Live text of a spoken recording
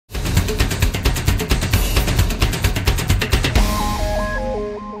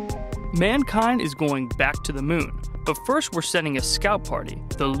Mankind is going back to the moon, but first we're sending a scout party,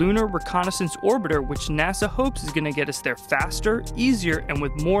 the Lunar Reconnaissance Orbiter, which NASA hopes is going to get us there faster, easier, and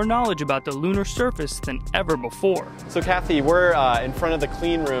with more knowledge about the lunar surface than ever before. So Kathy, we're in front of the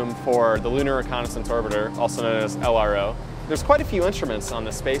clean room for the Lunar Reconnaissance Orbiter, also known as LRO. There's quite a few instruments on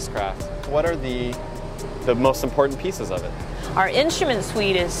the spacecraft. What are the most important pieces of it? Our instrument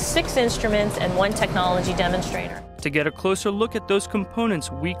suite is 6 instruments and 1 technology demonstrator. To get a closer look at those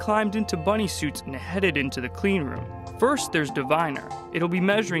components, we climbed into bunny suits and headed into the clean room. First, there's Diviner. It'll be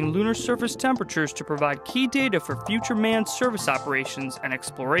measuring lunar surface temperatures to provide key data for future manned service operations and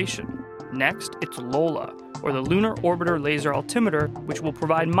exploration. Next, it's Lola, or the Lunar Orbiter Laser Altimeter, which will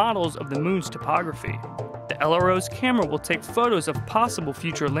provide models of the moon's topography. The LRO's camera will take photos of possible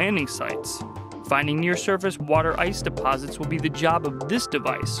future landing sites. Finding near-surface water ice deposits will be the job of this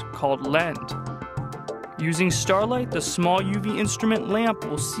device, called LEND. Using starlight, the small UV instrument lamp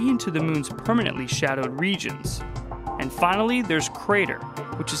will see into the moon's permanently shadowed regions. And finally, there's Crater,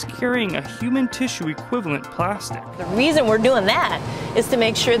 which is carrying a human tissue equivalent plastic. The reason we're doing that is to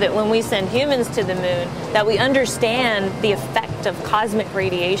make sure that when we send humans to the moon, that we understand the effect of cosmic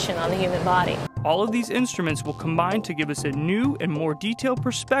radiation on the human body. All of these instruments will combine to give us a new and more detailed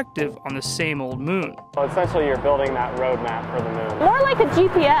perspective on the same old moon. Well, essentially you're building that roadmap for the moon. More like a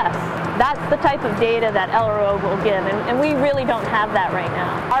GPS. That's the type of data that LRO will give, and we really don't have that right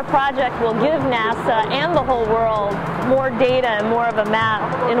now. Our project will give NASA and the whole world more data and more of a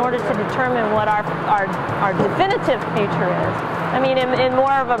map in order to determine what our definitive future is. I mean, in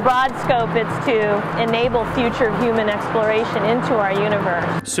more of a broad scope, it's to enable future human exploration into our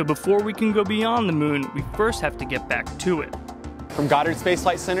universe. So before we can go beyond the moon, we first have to get back to it. From Goddard Space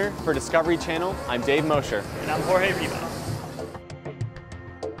Flight Center for Discovery Channel, I'm Dave Mosher. And I'm Jorge Ribas.